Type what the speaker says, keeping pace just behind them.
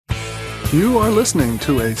You are listening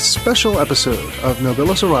to a special episode of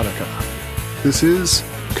Nobilis Erotica. This is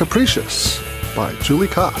Capricious by Julie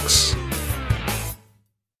Cox.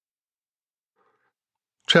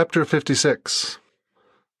 Chapter 56.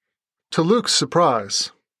 To Luke's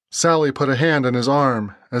surprise, Sally put a hand on his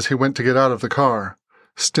arm as he went to get out of the car,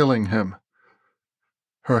 stilling him.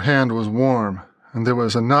 Her hand was warm, and there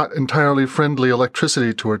was a not entirely friendly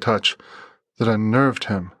electricity to her touch that unnerved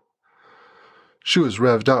him. She was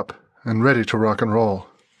revved up and ready to rock and roll.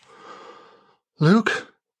 "Luke,"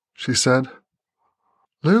 she said.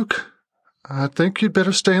 "Luke, I think you'd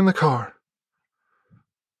better stay in the car."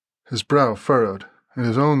 His brow furrowed, and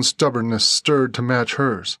his own stubbornness stirred to match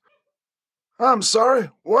hers. "I'm sorry,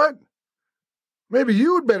 what? Maybe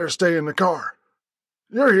you would better stay in the car.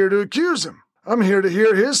 You're here to accuse him. I'm here to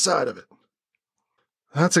hear his side of it."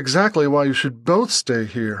 "That's exactly why you should both stay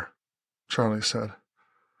here," Charlie said.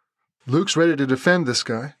 "Luke's ready to defend this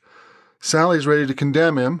guy. Sally's ready to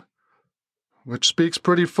condemn him, which speaks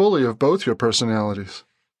pretty fully of both your personalities."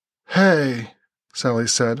 "Hey," Sally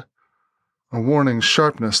said, a warning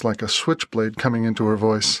sharpness like a switchblade coming into her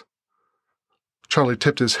voice. Charlie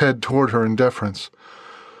tipped his head toward her in deference.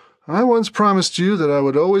 "I once promised you that I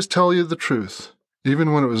would always tell you the truth,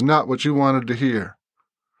 even when it was not what you wanted to hear."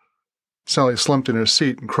 Sally slumped in her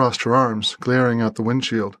seat and crossed her arms, glaring out the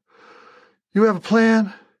windshield. "You have a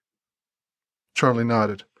plan?" Charlie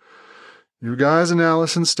nodded. "You guys and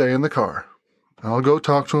Allison stay in the car. I'll go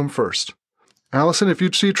talk to him first. Allison, if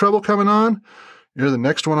you see trouble coming on, you're the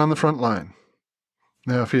next one on the front line.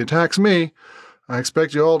 Now, if he attacks me, I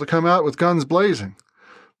expect you all to come out with guns blazing.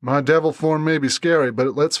 My devil form may be scary,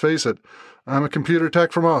 but let's face it, I'm a computer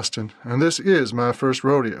tech from Austin, and this is my first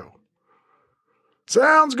rodeo."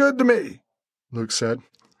 "Sounds good to me," Luke said.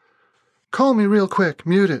 "Call me real quick,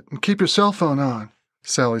 mute it, and keep your cell phone on,"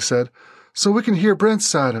 Sally said, "so we can hear Brent's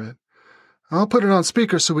side of it. I'll put it on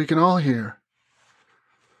speaker so we can all hear."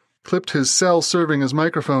 Clipped his cell serving his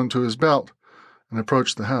microphone to his belt and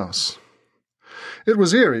approached the house. It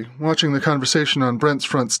was eerie watching the conversation on Brent's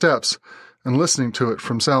front steps and listening to it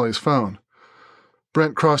from Sally's phone.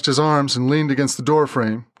 Brent crossed his arms and leaned against the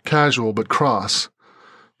doorframe, casual but cross.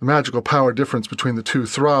 The magical power difference between the two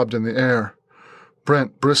throbbed in the air.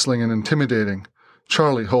 Brent bristling and intimidating,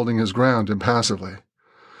 Charlie holding his ground impassively.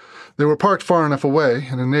 They were parked far enough away,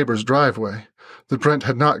 in a neighbor's driveway, that Brent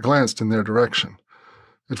had not glanced in their direction.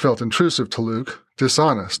 It felt intrusive to Luke,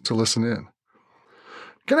 dishonest to listen in.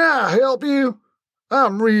 "Can I help you?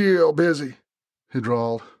 I'm real busy," he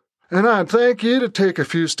drawled. "And I'd thank you to take a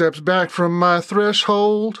few steps back from my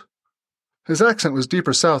threshold." His accent was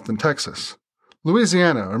deeper south than Texas.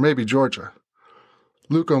 Louisiana, or maybe Georgia.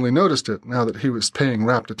 Luke only noticed it now that he was paying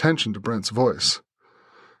rapt attention to Brent's voice.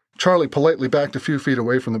 Charlie politely backed a few feet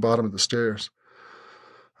away from the bottom of the stairs.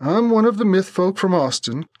 "I'm one of the myth folk from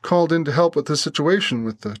Austin, called in to help with the situation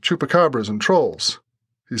with the chupacabras and trolls,"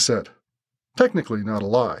 he said. Technically not a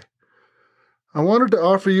lie. "I wanted to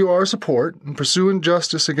offer you our support in pursuing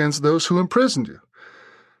justice against those who imprisoned you,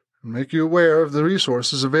 and make you aware of the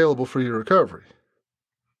resources available for your recovery."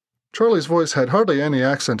 Charlie's voice had hardly any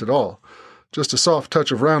accent at all, just a soft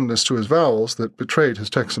touch of roundness to his vowels that betrayed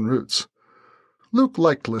his Texan roots. Luke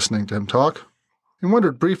liked listening to him talk. He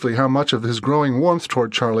wondered briefly how much of his growing warmth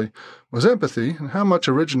toward Charlie was empathy and how much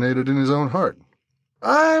originated in his own heart.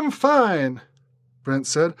 "I'm fine," Brent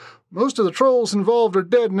said. "Most of the trolls involved are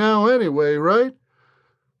dead now anyway, right?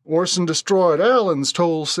 Orson destroyed Alan's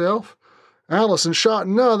toll self. Allison shot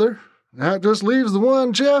another. That just leaves the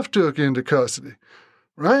one Jeff took into custody.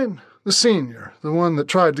 Right? The senior, the one that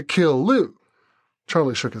tried to kill Luke."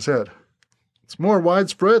 Charlie shook his head. "It's more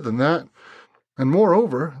widespread than that. And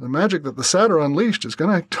moreover, the magic that the Satyr unleashed is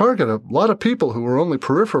going to target a lot of people who were only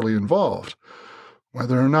peripherally involved.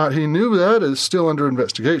 Whether or not he knew that is still under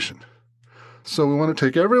investigation. So we want to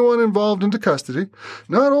take everyone involved into custody,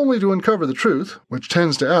 not only to uncover the truth, which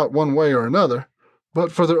tends to out one way or another,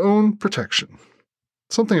 but for their own protection."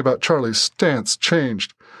 Something about Charlie's stance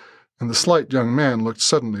changed, and the slight young man looked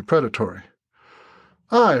suddenly predatory.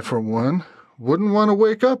 "I, for one, wouldn't want to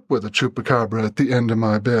wake up with a chupacabra at the end of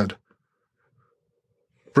my bed."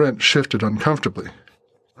 Brent shifted uncomfortably.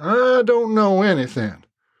 "I don't know anything."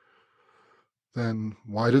 "Then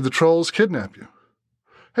why did the trolls kidnap you?"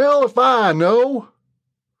 "Hell if I know."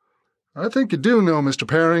 "I think you do know, Mr.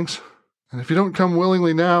 Parings, and if you don't come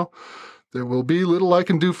willingly now, there will be little I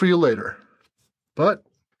can do for you later. But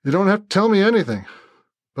you don't have to tell me anything.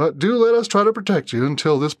 But do let us try to protect you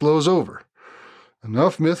until this blows over.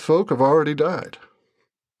 Enough myth folk have already died."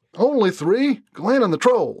 "Only 3? Glenn and the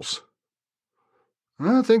trolls."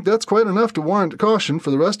 "I think that's quite enough to warrant caution for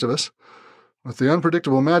the rest of us. With the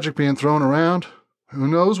unpredictable magic being thrown around, who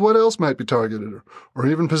knows what else might be targeted or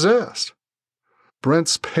even possessed?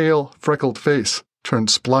 Brent's pale, freckled face turned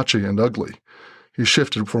splotchy and ugly. He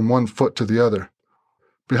shifted from one foot to the other.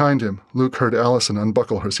 Behind him, Luke heard Allison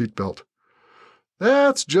unbuckle her seatbelt.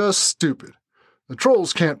 "That's just stupid. The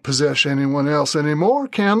trolls can't possess anyone else anymore,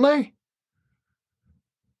 can they?"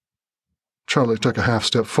 Charlie took a half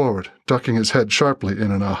step forward, ducking his head sharply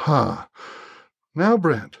in an aha. "Now,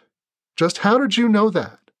 Brent, just how did you know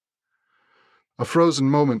that?" A frozen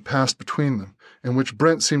moment passed between them, in which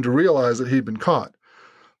Brent seemed to realize that he'd been caught.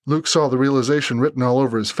 Luke saw the realization written all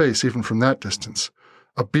over his face even from that distance.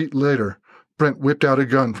 A beat later, Brent whipped out a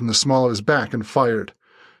gun from the small of his back and fired.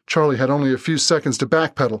 Charlie had only a few seconds to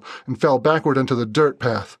backpedal and fell backward onto the dirt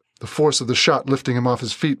path, the force of the shot lifting him off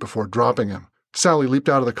his feet before dropping him. Sally leaped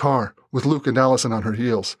out of the car, with Luke and Allison on her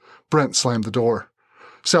heels. Brent slammed the door.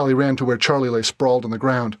 Sally ran to where Charlie lay sprawled on the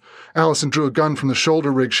ground. Allison drew a gun from the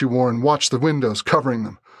shoulder rig she wore and watched the windows, covering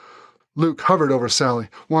them. Luke hovered over Sally,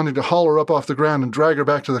 wanting to haul her up off the ground and drag her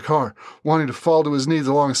back to the car, wanting to fall to his knees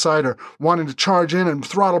alongside her, wanting to charge in and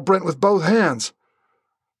throttle Brent with both hands.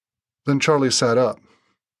 Then Charlie sat up.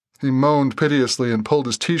 He moaned piteously and pulled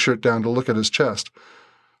his T-shirt down to look at his chest.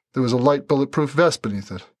 There was a light bulletproof vest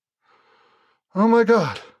beneath it. "Oh, my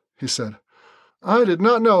God," he said. "I did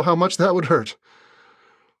not know how much that would hurt."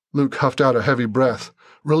 Luke huffed out a heavy breath,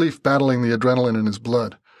 relief battling the adrenaline in his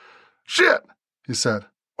blood. "Shit," he said.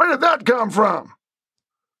 "Where did that come from?"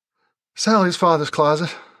 "Sally's father's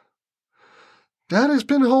closet." "Daddy's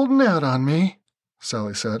been holding out on me,"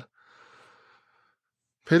 Sally said.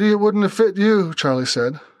 "Pity it wouldn't have fit you," Charlie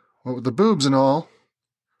said, "what with the boobs and all."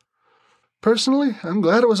 "Personally, I'm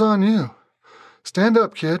glad it was on you. Stand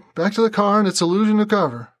up, kid. Back to the car and its illusion of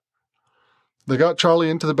cover." They got Charlie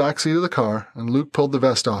into the back seat of the car, and Luke pulled the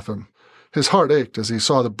vest off him. His heart ached as he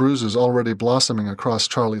saw the bruises already blossoming across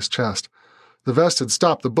Charlie's chest. The vest had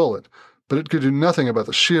stopped the bullet, but it could do nothing about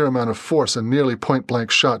the sheer amount of force a nearly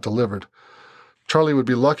point-blank shot delivered. Charlie would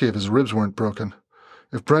be lucky if his ribs weren't broken.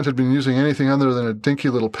 If Brent had been using anything other than a dinky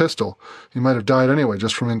little pistol, he might have died anyway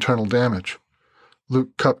just from internal damage.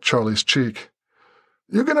 Luke cupped Charlie's cheek.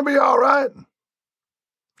 "You gonna be all right?"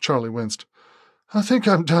 Charlie winced. "I think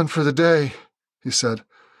I'm done for the day," he said.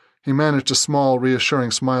 He managed a small,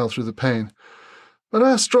 reassuring smile through the pain. "But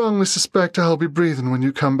I strongly suspect I'll be breathing when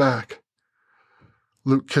you come back."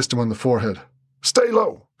 Luke kissed him on the forehead. "Stay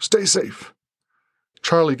low. Stay safe."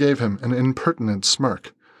 Charlie gave him an impertinent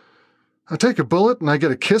smirk. "I take a bullet and I get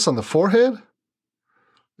a kiss on the forehead?"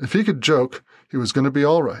 If he could joke, he was going to be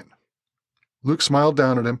all right. Luke smiled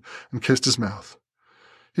down at him and kissed his mouth.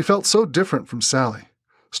 He felt so different from Sally,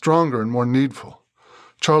 stronger and more needful.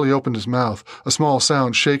 Charlie opened his mouth, a small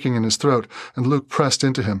sound shaking in his throat, and Luke pressed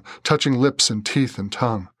into him, touching lips and teeth and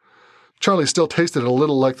tongue. Charlie still tasted a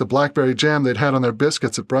little like the blackberry jam they'd had on their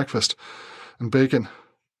biscuits at breakfast, and bacon.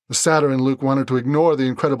 The satyr Luke wanted to ignore the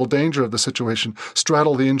incredible danger of the situation,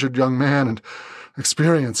 straddle the injured young man, and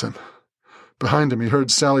experience him. Behind him he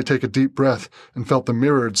heard Sally take a deep breath and felt the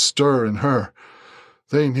mirrored stir in her.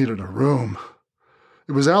 They needed a room.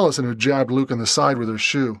 It was Allison who jabbed Luke in the side with her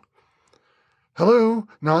shoe. "Hello,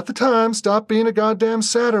 not the time. Stop being a goddamn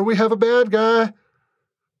satyr. We have a bad guy."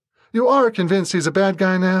 "You are convinced he's a bad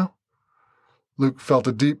guy now?" Luke felt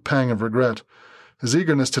a deep pang of regret. His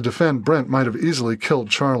eagerness to defend Brent might have easily killed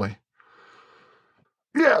Charlie.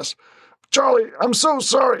 "Yes, Charlie, I'm so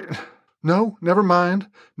sorry." "No, never mind.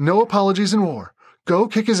 No apologies in war. Go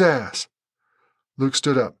kick his ass." Luke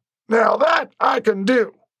stood up. "Now that I can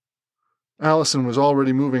do." Allison was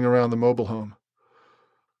already moving around the mobile home.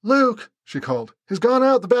 "Luke," she called. "He's gone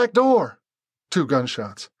out the back door." 2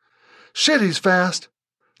 gunshots. "Shit, he's fast."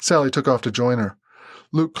 Sally took off to join her.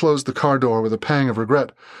 Luke closed the car door with a pang of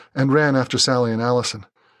regret and ran after Sally and Allison.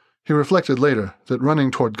 He reflected later that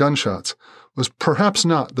running toward gunshots was perhaps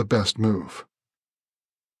not the best move.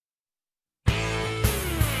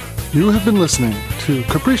 You have been listening to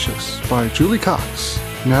Capricious by Julie Cox,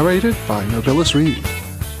 narrated by Nobilis Reed.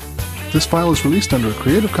 This file is released under a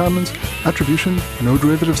Creative Commons Attribution No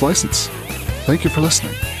Derivatives license. Thank you for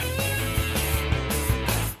listening.